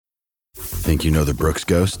Think you know the Brooks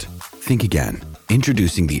Ghost? Think again.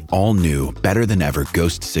 Introducing the all-new, better-than-ever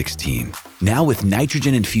Ghost 16. Now with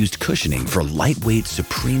nitrogen-infused cushioning for lightweight,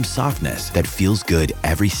 supreme softness that feels good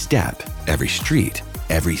every step, every street,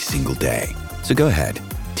 every single day. So go ahead,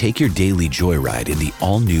 take your daily joyride in the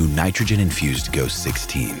all-new nitrogen-infused Ghost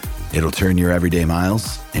 16. It'll turn your everyday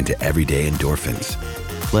miles into everyday endorphins.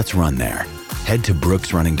 Let's run there. Head to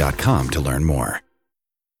brooksrunning.com to learn more.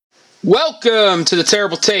 Welcome to The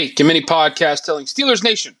Terrible Take, a mini podcast telling Steelers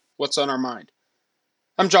Nation what's on our mind.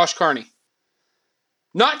 I'm Josh Carney.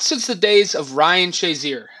 Not since the days of Ryan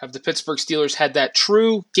Shazier have the Pittsburgh Steelers had that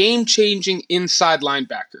true game-changing inside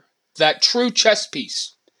linebacker, that true chess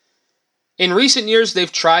piece. In recent years,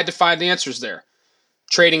 they've tried to find answers there,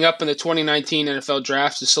 trading up in the 2019 NFL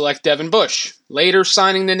Draft to select Devin Bush, later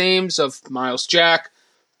signing the names of Myles Jack,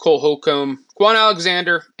 Cole Holcomb, Quan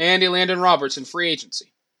Alexander, and Elandon Roberts in free agency.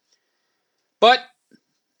 But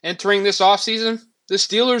entering this offseason, the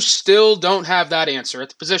Steelers still don't have that answer at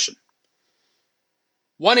the position.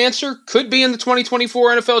 One answer could be in the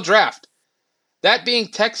 2024 NFL Draft, that being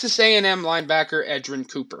Texas A&M linebacker Edgerrin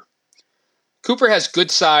Cooper. Cooper has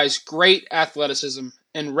good size, great athleticism,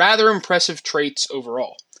 and rather impressive traits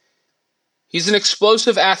overall. He's an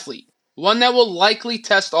explosive athlete, one that will likely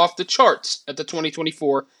test off the charts at the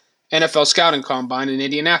 2024 NFL Scouting Combine in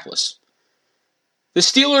Indianapolis. The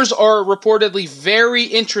Steelers are reportedly very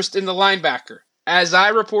interested in the linebacker, as I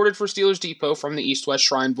reported for Steelers Depot from the East-West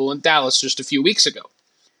Shrine Bowl in Dallas just a few weeks ago.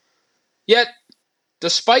 Yet,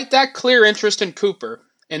 despite that clear interest in Cooper,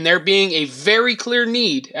 and there being a very clear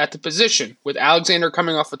need at the position, with Alexander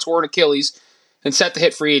coming off a torn Achilles and set to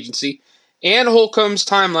hit free agency, and Holcomb's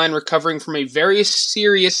timeline recovering from a very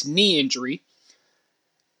serious knee injury,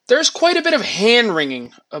 there's quite a bit of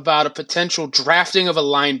hand-wringing about a potential drafting of a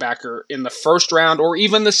linebacker in the first round or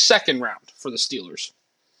even the second round for the Steelers.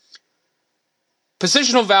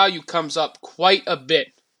 Positional value comes up quite a bit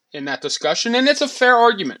in that discussion, and it's a fair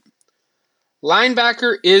argument.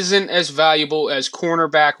 Linebacker isn't as valuable as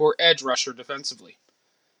cornerback or edge rusher defensively.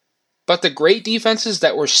 But the great defenses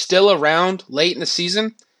that were still around late in the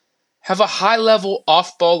season have a high-level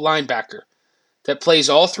off-ball linebacker that plays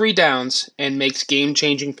all three downs and makes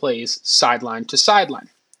game-changing plays sideline to sideline.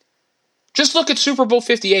 Just look at Super Bowl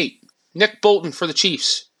 58, Nick Bolton for the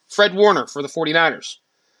Chiefs, Fred Warner for the 49ers.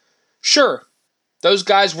 Sure, those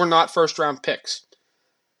guys were not first-round picks.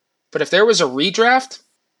 But if there was a redraft,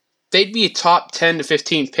 they'd be a top 10 to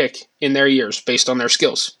 15 pick in their years based on their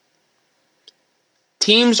skills.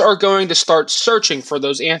 Teams are going to start searching for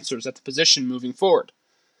those answers at the position moving forward,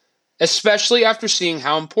 especially after seeing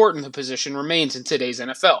how important the position remains in today's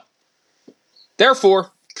NFL.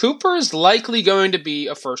 Therefore, Cooper is likely going to be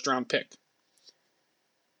a first-round pick.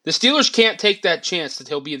 The Steelers can't take that chance that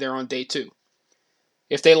he'll be there on day 2.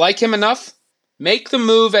 If they like him enough, make the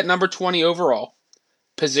move at number 20 overall.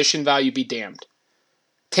 Position value be damned.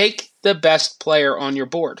 Take the best player on your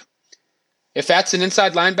board. If that's an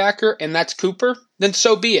inside linebacker and that's Cooper, then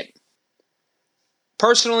so be it.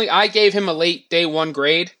 Personally, I gave him a late day 1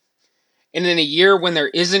 grade, and in a year when there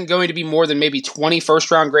isn't going to be more than maybe 20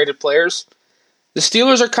 first-round graded players, the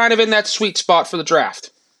Steelers are kind of in that sweet spot for the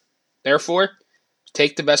draft. Therefore,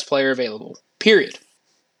 take the best player available. Period.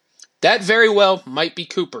 That very well might be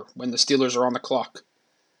Cooper when the Steelers are on the clock.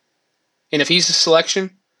 And if he's a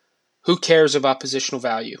selection, who cares about positional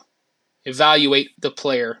value? Evaluate the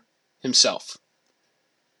player himself.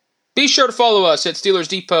 Be sure to follow us at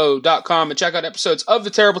SteelersDepot.com and check out episodes of The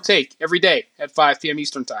Terrible Take every day at 5 p.m.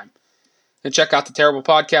 Eastern Time. And check out The Terrible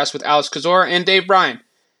Podcast with Alex Kozora and Dave Bryan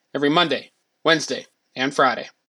every Monday, Wednesday, and Friday.